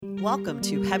Welcome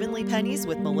to Heavenly Pennies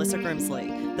with Melissa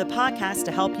Grimsley, the podcast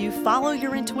to help you follow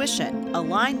your intuition,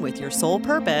 align with your soul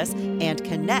purpose, and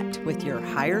connect with your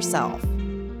higher self.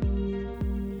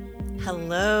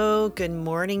 Hello, good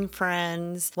morning,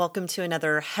 friends. Welcome to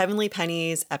another Heavenly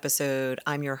Pennies episode.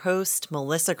 I'm your host,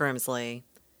 Melissa Grimsley.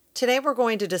 Today, we're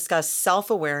going to discuss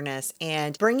self-awareness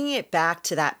and bringing it back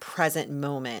to that present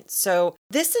moment. So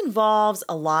this involves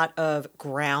a lot of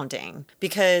grounding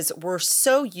because we're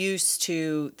so used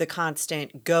to the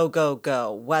constant go, go,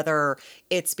 go, whether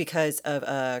it's because of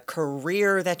a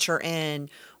career that you're in,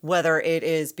 whether it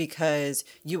is because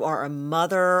you are a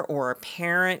mother or a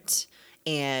parent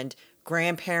and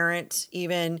grandparent,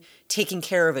 even taking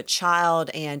care of a child,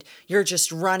 and you're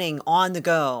just running on the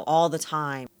go all the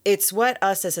time. It's what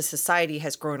us as a society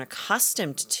has grown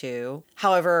accustomed to.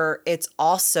 However, it's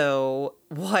also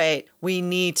what we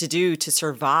need to do to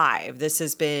survive. This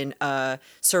has been a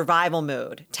survival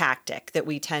mode tactic that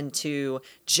we tend to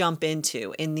jump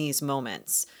into in these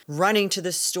moments. Running to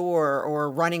the store or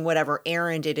running whatever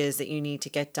errand it is that you need to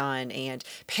get done and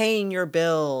paying your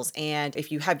bills. And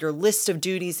if you have your list of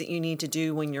duties that you need to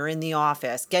do when you're in the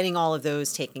office, getting all of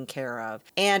those taken care of.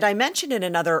 And I mentioned in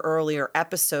another earlier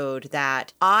episode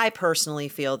that I personally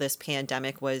feel this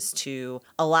pandemic was to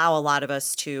allow a lot of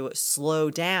us to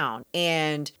slow down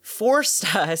and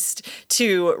forced us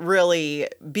to really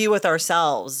be with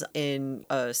ourselves in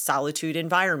a solitude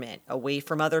environment, away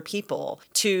from other people,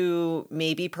 to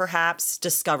maybe perhaps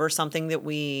discover something that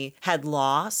we had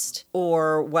lost,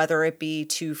 or whether it be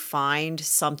to find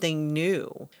something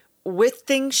new. With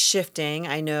things shifting,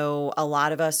 I know a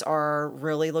lot of us are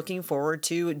really looking forward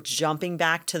to jumping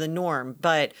back to the norm,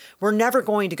 but we're never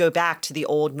going to go back to the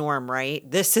old norm, right?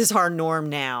 This is our norm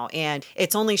now, and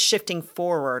it's only shifting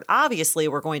forward. Obviously,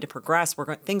 we're going to progress.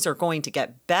 Things are going to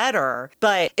get better,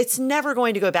 but it's never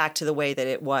going to go back to the way that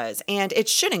it was. And it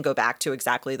shouldn't go back to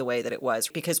exactly the way that it was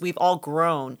because we've all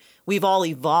grown. We've all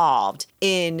evolved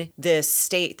in this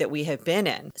state that we have been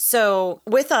in. So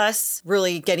with us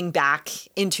really getting back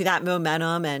into that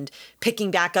momentum and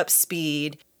picking back up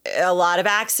speed, a lot of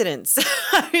accidents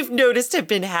I've noticed have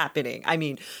been happening. I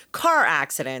mean, car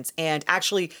accidents and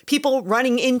actually people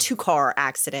running into car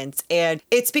accidents. And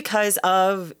it's because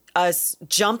of us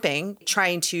jumping,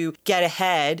 trying to get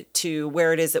ahead to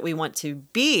where it is that we want to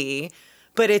be.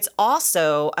 But it's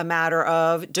also a matter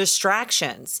of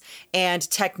distractions and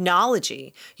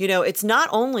technology. You know, it's not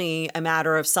only a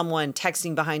matter of someone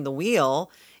texting behind the wheel,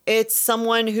 it's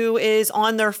someone who is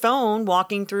on their phone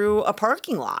walking through a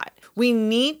parking lot. We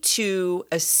need to,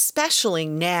 especially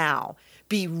now,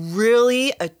 be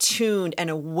really attuned and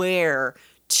aware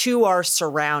to our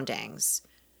surroundings.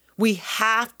 We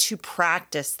have to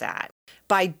practice that.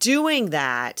 By doing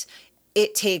that,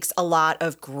 it takes a lot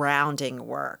of grounding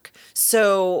work.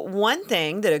 So one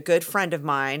thing that a good friend of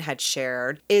mine had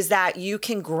shared is that you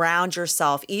can ground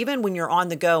yourself even when you're on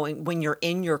the go and when you're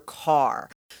in your car.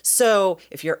 So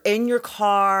if you're in your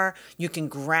car, you can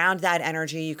ground that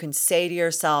energy. You can say to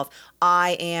yourself,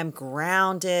 I am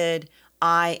grounded.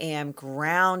 I am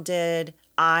grounded.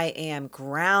 I am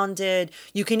grounded.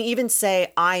 You can even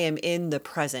say, I am in the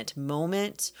present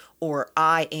moment, or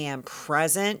I am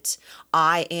present.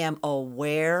 I am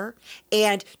aware.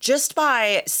 And just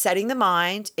by setting the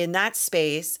mind in that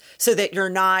space so that you're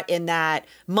not in that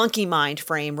monkey mind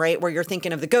frame, right? Where you're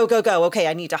thinking of the go, go, go. Okay,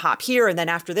 I need to hop here. And then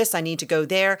after this, I need to go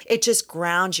there. It just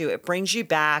grounds you. It brings you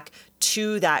back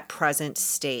to that present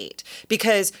state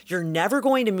because you're never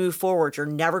going to move forward. You're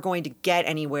never going to get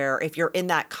anywhere if you're in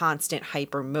that constant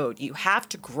hyper mode. You have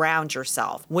to ground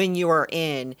yourself when you are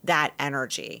in that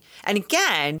energy. And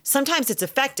again, sometimes it's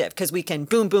effective because we can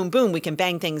boom, boom, boom, we can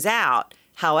bang things out.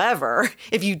 However,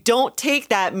 if you don't take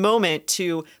that moment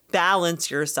to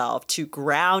balance yourself, to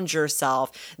ground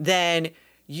yourself, then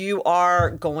you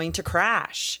are going to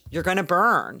crash. You're going to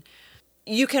burn.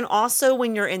 You can also,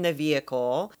 when you're in the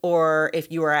vehicle or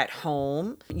if you are at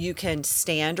home, you can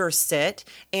stand or sit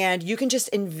and you can just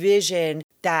envision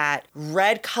that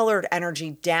red colored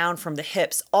energy down from the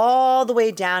hips all the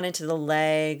way down into the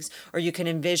legs, or you can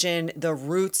envision the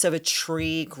roots of a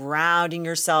tree grounding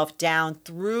yourself down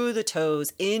through the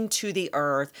toes into the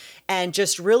earth and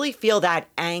just really feel that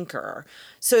anchor.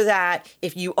 So that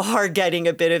if you are getting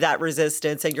a bit of that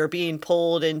resistance and you're being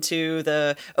pulled into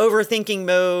the overthinking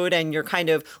mode and you're kind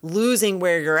of losing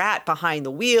where you're at behind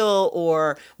the wheel,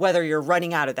 or whether you're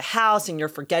running out of the house and you're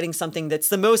forgetting something that's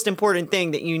the most important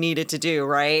thing that you needed to do,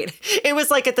 right? It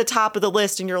was like at the top of the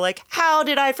list and you're like, how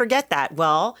did I forget that?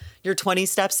 Well, you're 20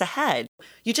 steps ahead.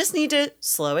 You just need to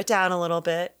slow it down a little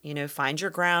bit, find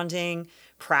your grounding,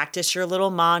 practice your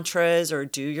little mantras or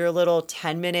do your little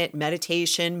 10-minute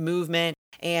meditation movement.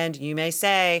 And you may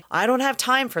say, I don't have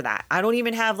time for that. I don't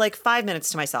even have like 5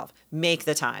 minutes to myself. Make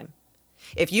the time.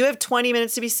 If you have 20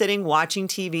 minutes to be sitting watching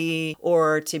TV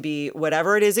or to be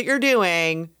whatever it is that you're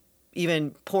doing,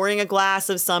 even pouring a glass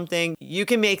of something, you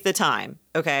can make the time,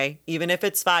 okay? Even if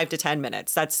it's 5 to 10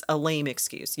 minutes, that's a lame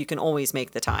excuse. You can always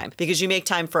make the time because you make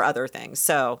time for other things.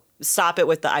 So stop it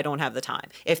with the I don't have the time.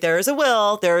 If there is a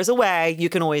will, there is a way, you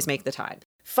can always make the time.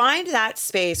 Find that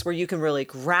space where you can really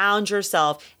ground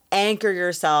yourself, anchor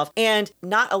yourself, and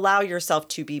not allow yourself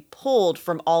to be pulled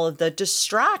from all of the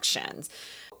distractions.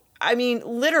 I mean,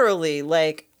 literally,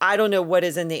 like, I don't know what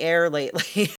is in the air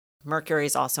lately. Mercury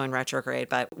is also in retrograde,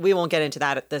 but we won't get into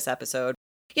that at this episode.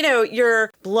 You know,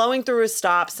 you're blowing through a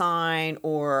stop sign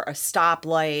or a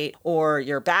stoplight, or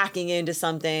you're backing into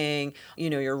something, you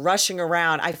know, you're rushing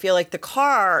around. I feel like the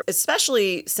car,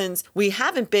 especially since we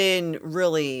haven't been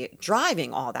really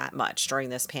driving all that much during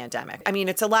this pandemic. I mean,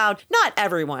 it's allowed, not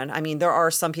everyone. I mean, there are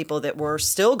some people that were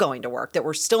still going to work, that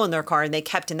were still in their car, and they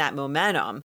kept in that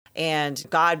momentum. And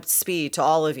Godspeed to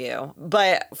all of you.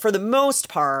 But for the most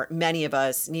part, many of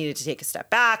us needed to take a step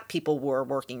back. People were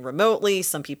working remotely.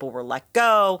 Some people were let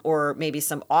go, or maybe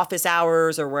some office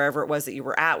hours or wherever it was that you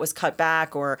were at was cut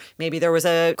back, or maybe there was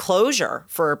a closure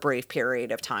for a brief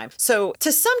period of time. So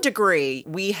to some degree,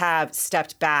 we have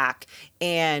stepped back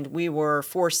and we were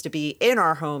forced to be in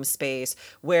our home space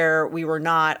where we were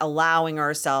not allowing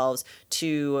ourselves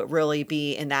to really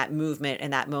be in that movement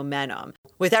and that momentum.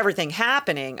 With everything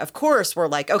happening, of course, we're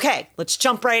like, okay, let's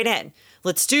jump right in.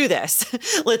 Let's do this.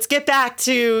 Let's get back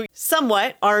to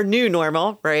somewhat our new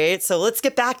normal, right? So let's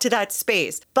get back to that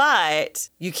space. But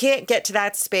you can't get to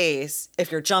that space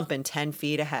if you're jumping 10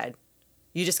 feet ahead.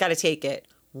 You just got to take it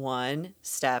one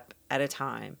step at a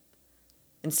time.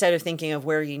 Instead of thinking of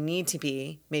where you need to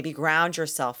be, maybe ground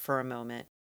yourself for a moment.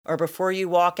 Or before you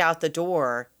walk out the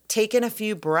door, take in a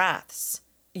few breaths.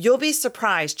 You'll be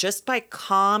surprised just by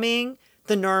calming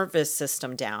the nervous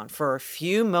system down for a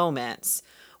few moments,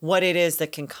 what it is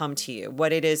that can come to you,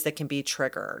 what it is that can be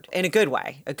triggered in a good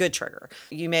way, a good trigger.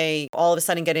 You may all of a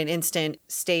sudden get an instant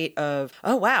state of,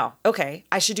 oh, wow, okay,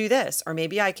 I should do this, or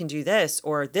maybe I can do this,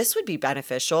 or this would be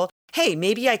beneficial. Hey,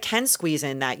 maybe I can squeeze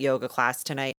in that yoga class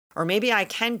tonight, or maybe I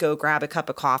can go grab a cup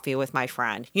of coffee with my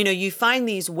friend. You know, you find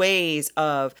these ways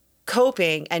of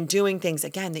coping and doing things,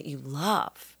 again, that you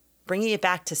love, bringing it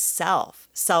back to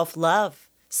self-love,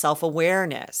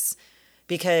 self-awareness,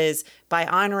 because by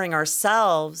honoring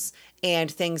ourselves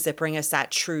and things that bring us that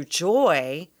true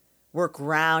joy, we're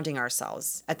grounding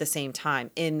ourselves at the same time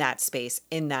in that space,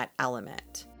 in that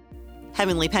element.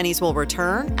 Heavenly Pennies will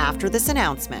return after this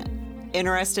announcement.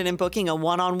 Interested in booking a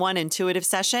one-on-one intuitive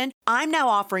session? I'm now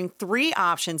offering 3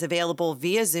 options available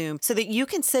via Zoom so that you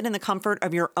can sit in the comfort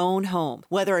of your own home.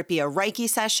 Whether it be a Reiki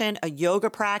session, a yoga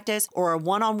practice, or a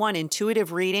one-on-one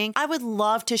intuitive reading, I would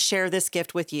love to share this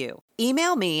gift with you.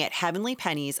 Email me at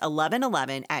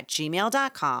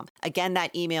heavenlypennies1111@gmail.com. Again,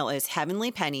 that email is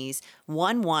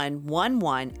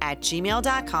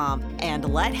heavenlypennies1111@gmail.com,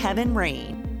 and let heaven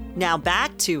reign. Now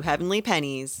back to Heavenly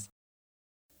Pennies.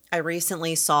 I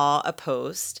recently saw a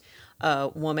post. A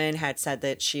woman had said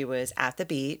that she was at the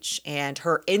beach and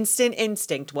her instant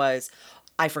instinct was,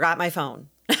 I forgot my phone.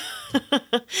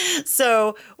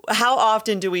 So how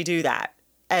often do we do that?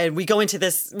 And we go into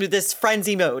this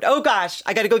frenzy mode. Oh gosh,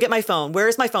 I got to go get my phone.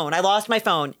 Where's my phone? I lost my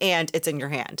phone, and it's in your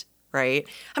hand, right?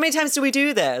 How many times do we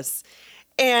do this?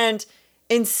 And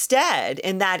instead,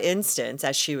 in that instance,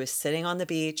 as she was sitting on the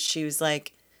beach, she was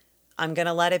like, I'm going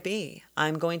to let it be.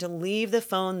 I'm going to leave the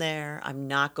phone there. I'm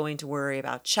not going to worry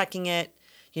about checking it.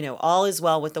 You know, all is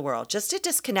well with the world, just to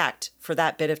disconnect for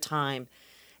that bit of time.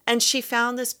 And she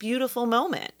found this beautiful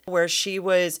moment where she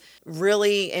was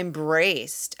really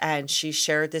embraced, and she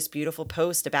shared this beautiful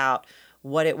post about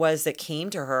what it was that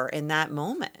came to her in that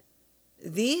moment.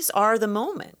 These are the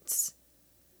moments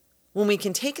when we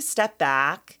can take a step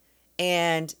back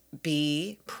and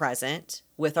be present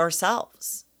with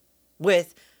ourselves,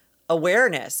 with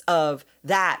awareness of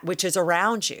that which is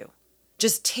around you,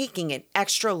 just taking an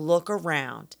extra look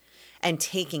around and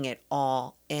taking it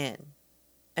all in.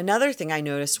 Another thing I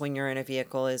noticed when you're in a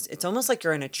vehicle is it's almost like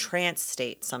you're in a trance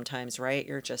state sometimes, right?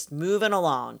 You're just moving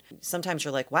along. Sometimes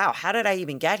you're like, wow, how did I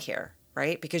even get here,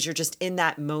 right? Because you're just in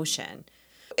that motion.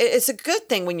 It's a good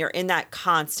thing when you're in that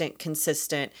constant,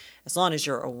 consistent, as long as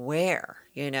you're aware,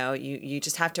 you know, you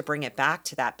just have to bring it back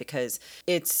to that, because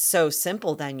it's so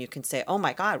simple. Then you can say, oh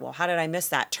my God, well, how did I miss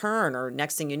that turn? Or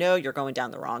next thing you know, you're going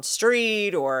down the wrong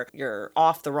street or you're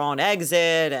off the wrong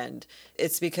exit. And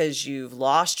it's because you've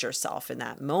lost yourself in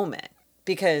that moment.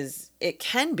 because it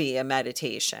can be a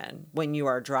meditation when you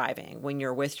are driving, when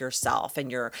you're with yourself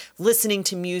and you're listening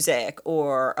to music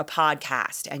or a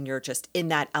podcast and you're just in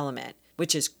that element,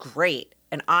 which is great.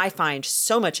 And I find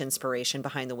so much inspiration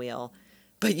behind the wheel,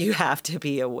 but you have to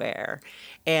be aware.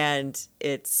 And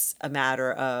it's a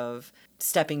matter of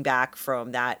stepping back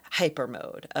from that hyper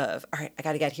mode of, all right, I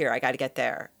got to get here, I got to get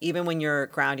there. Even when you're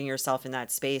grounding yourself in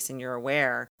that space and you're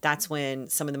aware, that's when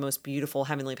some of the most beautiful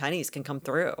heavenly pennies can come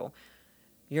through.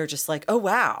 You're just like, oh,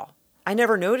 wow, I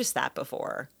never noticed that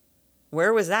before.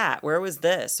 Where was that? Where was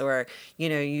this? Or,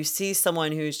 you see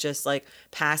someone who's just like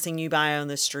passing you by on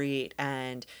the street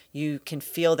and you can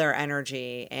feel their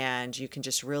energy and you can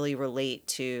just really relate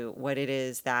to what it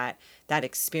is that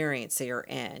experience that you're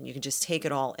in. You can just take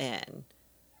it all in.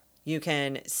 You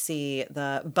can see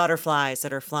the butterflies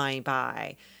that are flying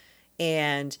by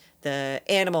and the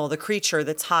animal, the creature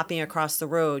that's hopping across the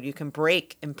road. You can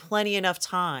break in plenty enough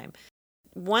time.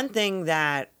 One thing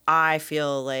that I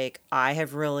feel like I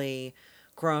have really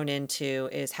grown into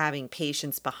is having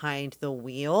patience behind the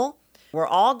wheel. We're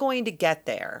all going to get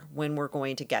there when we're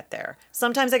going to get there.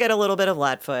 Sometimes I get a little bit of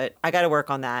lead foot. I got to work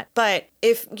on that. But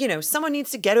if, someone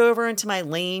needs to get over into my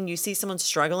lane, you see someone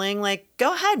struggling, like,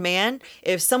 go ahead, man.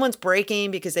 If someone's braking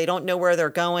because they don't know where they're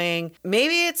going,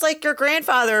 maybe it's like your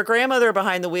grandfather or grandmother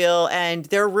behind the wheel and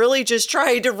they're really just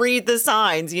trying to read the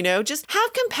signs, just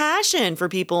have compassion for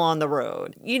people on the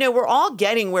road. We're all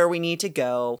getting where we need to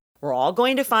go. We're all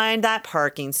going to find that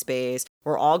parking space.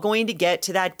 We're all going to get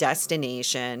to that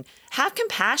destination. Have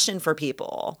compassion for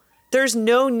people. There's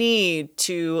no need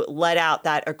to let out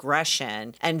that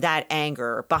aggression and that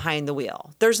anger behind the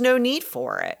wheel. There's no need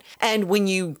for it. And when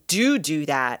you do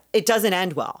that, it doesn't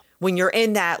end well. When you're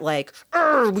in that like,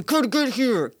 we could get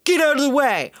here, get out of the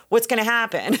way, what's going to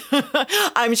happen?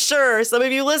 I'm sure some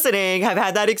of you listening have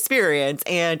had that experience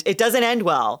and it doesn't end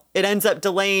well. It ends up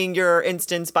delaying your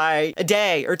instance by a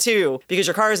day or two because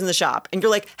your car is in the shop and you're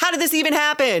like, how did this even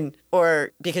happen? Or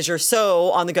because you're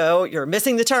so on the go, you're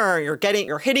missing the turn,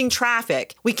 you're hitting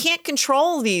traffic. We can't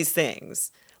control these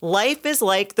things. Life is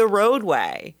like the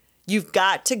roadway. You've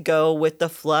got to go with the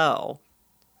flow.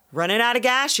 Running out of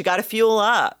gas, you got to fuel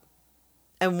up.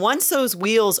 And once those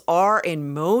wheels are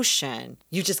in motion,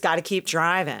 you just got to keep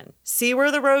driving. See where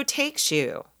the road takes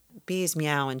you. Bee's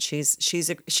meowing.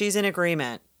 She's in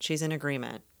agreement. She's in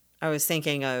agreement. I was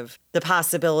thinking of the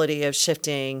possibility of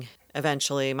shifting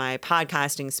eventually my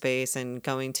podcasting space and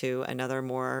going to another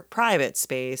more private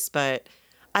space, but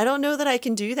I don't know that I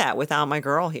can do that without my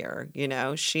girl here.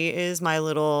 She is my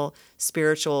little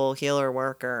spiritual healer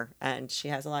worker and she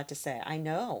has a lot to say. I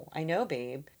know,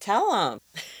 babe. Tell them.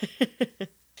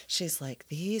 She's like,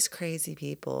 these crazy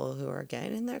people who are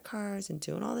getting in their cars and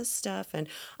doing all this stuff. And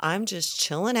I'm just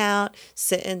chilling out,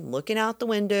 sitting, looking out the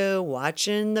window,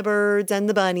 watching the birds and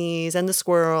the bunnies and the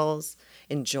squirrels,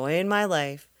 enjoying my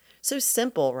life. So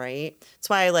simple, right? That's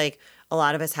why a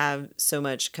lot of us have so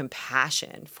much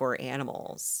compassion for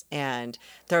animals and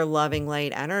their loving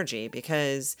light energy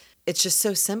because it's just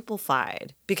so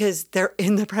simplified because they're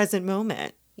in the present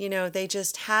moment. They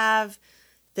just have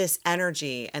this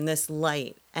energy and this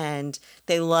light and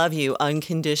they love you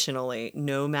unconditionally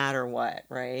no matter what,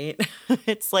 right?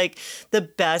 It's like the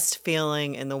best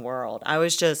feeling in the world. I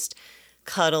was just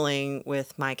cuddling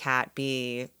with my cat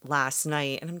Bee last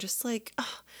night and I'm just like,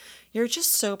 oh, you're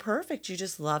just so perfect. You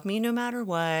just love me no matter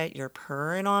what. You're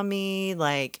purring on me.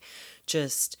 Like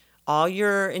just all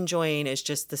you're enjoying is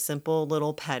just the simple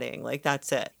little petting. Like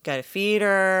that's it. Got to feed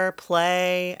her,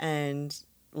 play and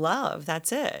love.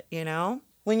 That's it,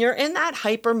 When you're in that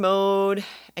hyper mode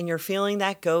and you're feeling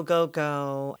that go, go,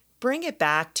 go, bring it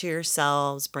back to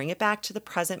yourselves, bring it back to the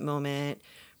present moment,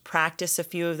 practice a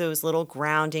few of those little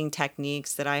grounding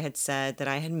techniques that I had said, that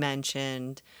I had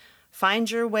mentioned.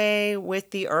 Find your way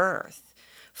with the earth.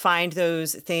 Find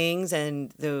those things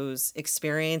and those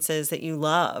experiences that you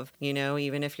love,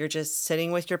 even if you're just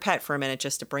sitting with your pet for a minute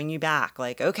just to bring you back.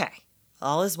 Like, okay,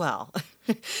 all is well.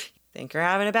 Think you're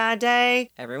having a bad day?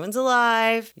 Everyone's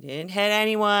alive. You didn't hit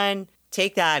anyone.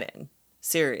 Take that in,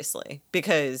 seriously,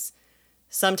 because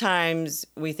sometimes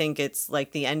we think it's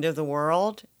like the end of the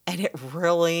world, and it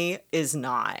really is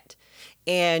not.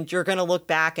 And you're going to look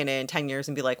back in it in 10 years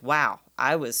and be like, wow,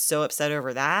 I was so upset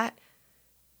over that,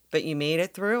 but you made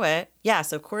it through it.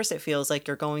 Yes, of course it feels like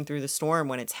you're going through the storm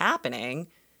when it's happening.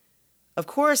 Of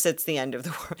course it's the end of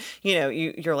the world.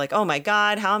 You're like, oh my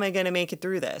God, how am I going to make it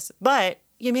through this? But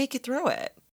you make it through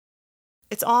it.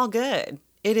 It's all good.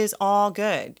 It is all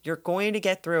good. You're going to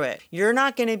get through it. You're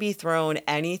not going to be thrown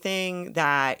anything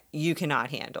that you cannot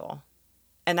handle.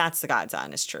 And that's the God's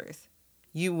honest truth.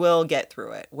 You will get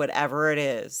through it, whatever it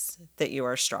is that you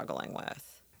are struggling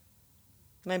with.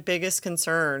 My biggest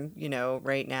concern,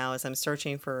 right now is I'm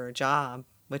searching for a job,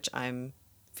 which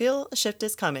feel a shift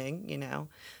is coming,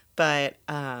 but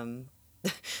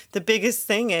the biggest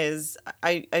thing is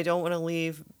I don't want to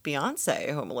leave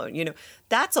Beyonce home alone.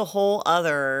 That's a whole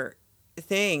other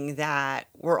thing that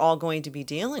we're all going to be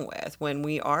dealing with when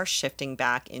we are shifting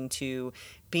back into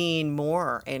being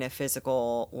more in a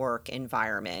physical work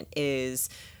environment is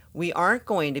we aren't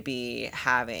going to be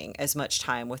having as much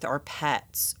time with our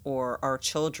pets or our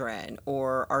children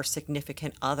or our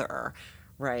significant other,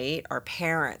 right? Our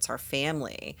parents, our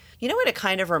family. You know what it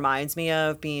kind of reminds me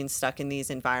of, being stuck in these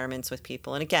environments with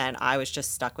people? And again, I was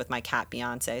just stuck with my cat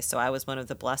Beyonce, so I was one of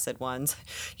the blessed ones,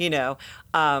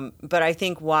 But I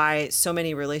think why so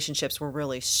many relationships were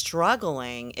really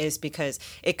struggling is because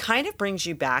it kind of brings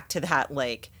you back to that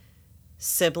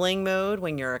sibling mode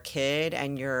when you're a kid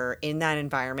and you're in that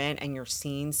environment and you're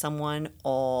seeing someone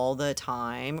all the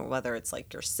time, whether it's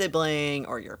your sibling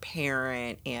or your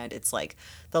parent, and it's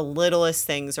the littlest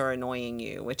things are annoying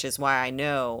you, which is why I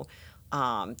know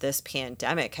this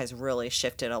pandemic has really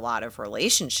shifted a lot of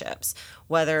relationships,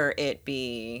 whether it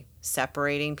be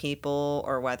separating people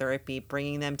or whether it be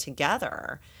bringing them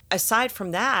together. Aside from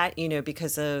that,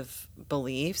 because of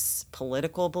beliefs,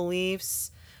 political beliefs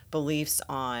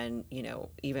on,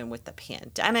 even with the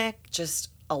pandemic, just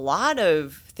a lot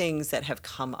of things that have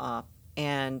come up.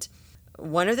 And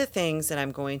one of the things that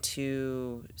I'm going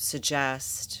to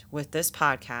suggest with this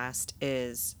podcast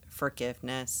is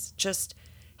forgiveness, just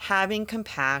having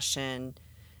compassion,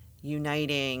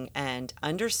 uniting, and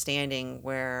understanding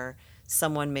where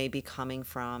someone may be coming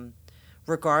from,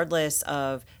 regardless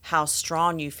of how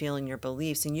strong you feel in your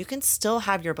beliefs. And you can still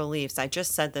have your beliefs. I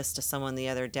just said this to someone the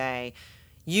other day.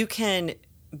 You can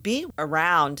be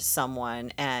around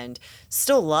someone and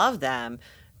still love them,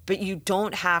 but you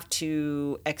don't have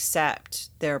to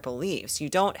accept their beliefs. You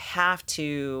don't have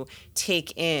to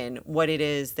take in what it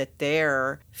is that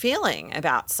they're feeling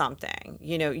about something.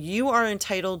 You are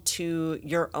entitled to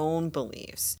your own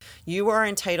beliefs. You are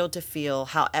entitled to feel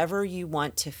however you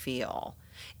want to feel,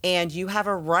 and you have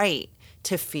a right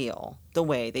to feel the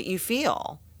way that you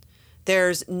feel.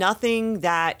 There's nothing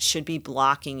that should be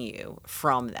blocking you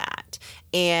from that.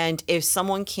 And if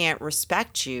someone can't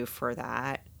respect you for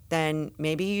that, then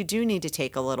maybe you do need to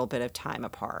take a little bit of time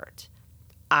apart.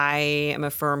 I am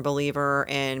a firm believer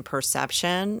in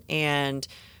perception, and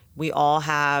we all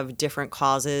have different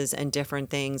causes and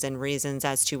different things and reasons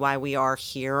as to why we are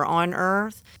here on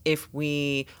Earth. If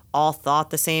we all thought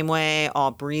the same way,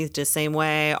 all breathed the same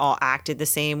way, all acted the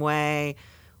same way,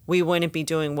 we wouldn't be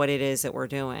doing what it is that we're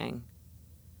doing.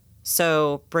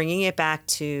 So bringing it back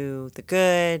to the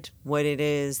good, what it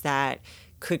is that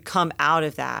could come out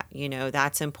of that,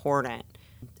 that's important.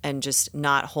 And just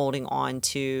not holding on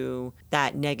to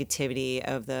that negativity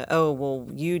of oh, well,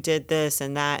 you did this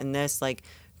and that and this.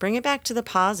 Bring it back to the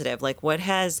positive. What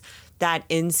has that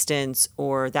instance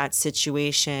or that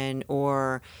situation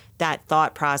or that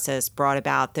thought process brought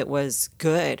about that was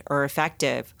good or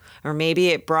effective? Or maybe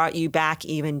it brought you back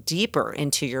even deeper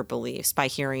into your beliefs by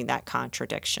hearing that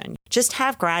contradiction. Just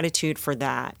have gratitude for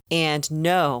that and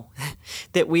know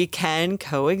that we can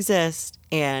coexist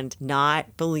and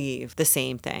not believe the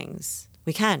same things.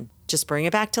 We can. Just bring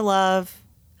it back to love,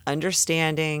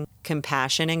 understanding,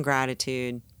 compassion, and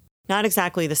gratitude. Not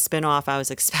exactly the spinoff I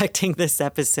was expecting this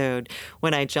episode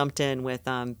when I jumped in with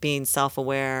being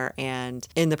self-aware and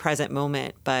in the present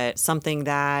moment, but something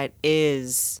that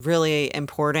is really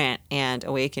important and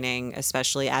awakening,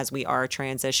 especially as we are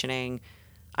transitioning.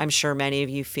 I'm sure many of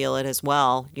you feel it as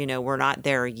well. We're not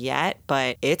there yet,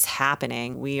 but it's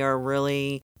happening. We are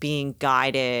really being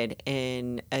guided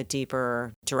in a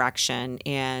deeper direction,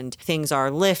 and things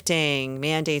are lifting,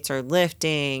 mandates are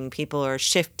lifting, people are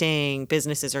shifting,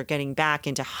 businesses are getting back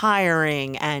into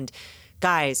hiring, and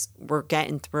guys, we're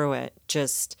getting through it.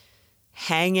 Just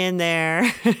hang in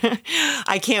there.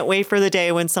 I can't wait for the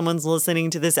day when someone's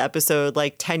listening to this episode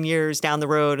 10 years down the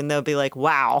road and they'll be like,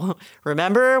 wow,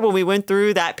 remember when we went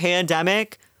through that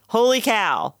pandemic? Holy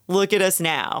cow, look at us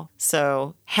now.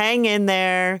 So hang in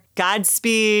there.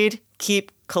 Godspeed.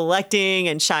 Keep collecting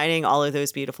and shining all of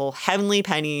those beautiful heavenly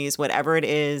pennies, whatever it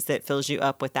is that fills you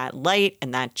up with that light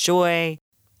and that joy.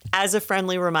 As a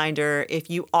friendly reminder, if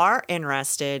you are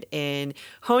interested in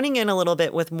honing in a little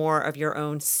bit with more of your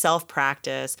own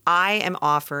self-practice, I am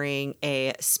offering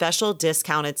a special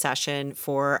discounted session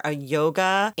for a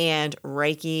yoga and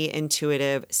Reiki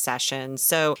intuitive session.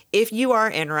 So if you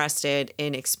are interested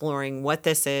in exploring what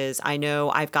this is, I know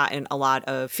I've gotten a lot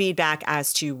of feedback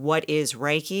as to what is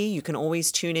Reiki. You can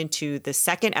always tune into the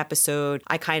second episode.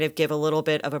 I kind of give a little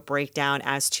bit of a breakdown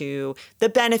as to the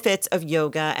benefits of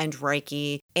yoga and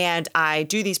Reiki. And I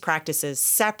do these practices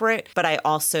separate, but I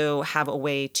also have a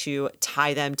way to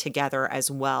tie them together as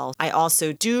well. I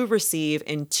also do receive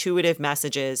intuitive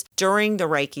messages during the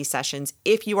Reiki sessions.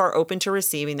 If you are open to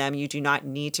receiving them, you do not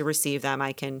need to receive them.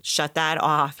 I can shut that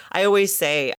off. I always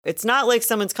say it's not like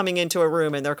someone's coming into a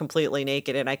room and they're completely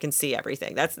naked and I can see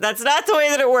everything. That's not the way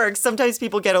that it works. Sometimes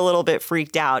people get a little bit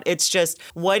freaked out. It's just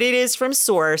what it is from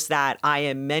source that I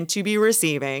am meant to be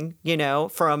receiving,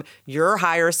 from your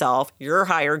higher self, your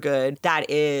higher good, that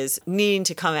is needing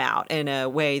to come out in a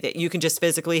way that you can just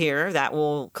physically hear that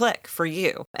will click for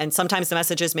you. And sometimes the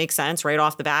messages make sense right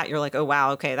off the bat. You're like, oh,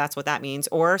 wow, okay, that's what that means.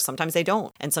 Or sometimes they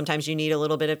don't. And sometimes you need a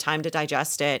little bit of time to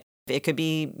digest it. It could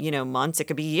be, months, it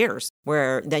could be years,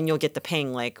 where then you'll get the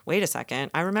ping like, wait a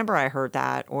second, I remember I heard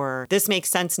that, or this makes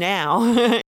sense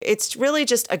now. It's really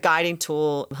just a guiding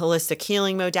tool, holistic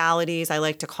healing modalities, I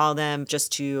like to call them,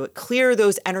 just to clear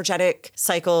those energetic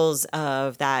cycles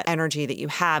of that energy that you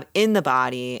have in the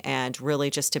body and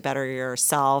really just to better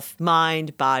yourself,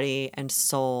 mind, body, and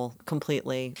soul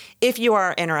completely. If you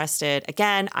are interested,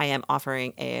 again, I am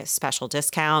offering a special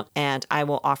discount and I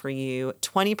will offer you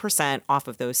 20% off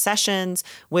of those sessions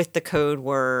with the code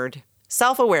word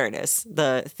self-awareness,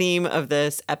 the theme of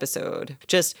this episode.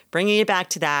 Just bringing it back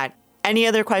to that. Any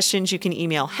other questions, you can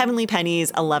email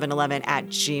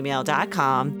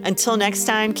heavenlypennies1111@gmail.com. Until next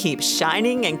time, keep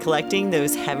shining and collecting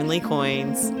those heavenly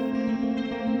coins.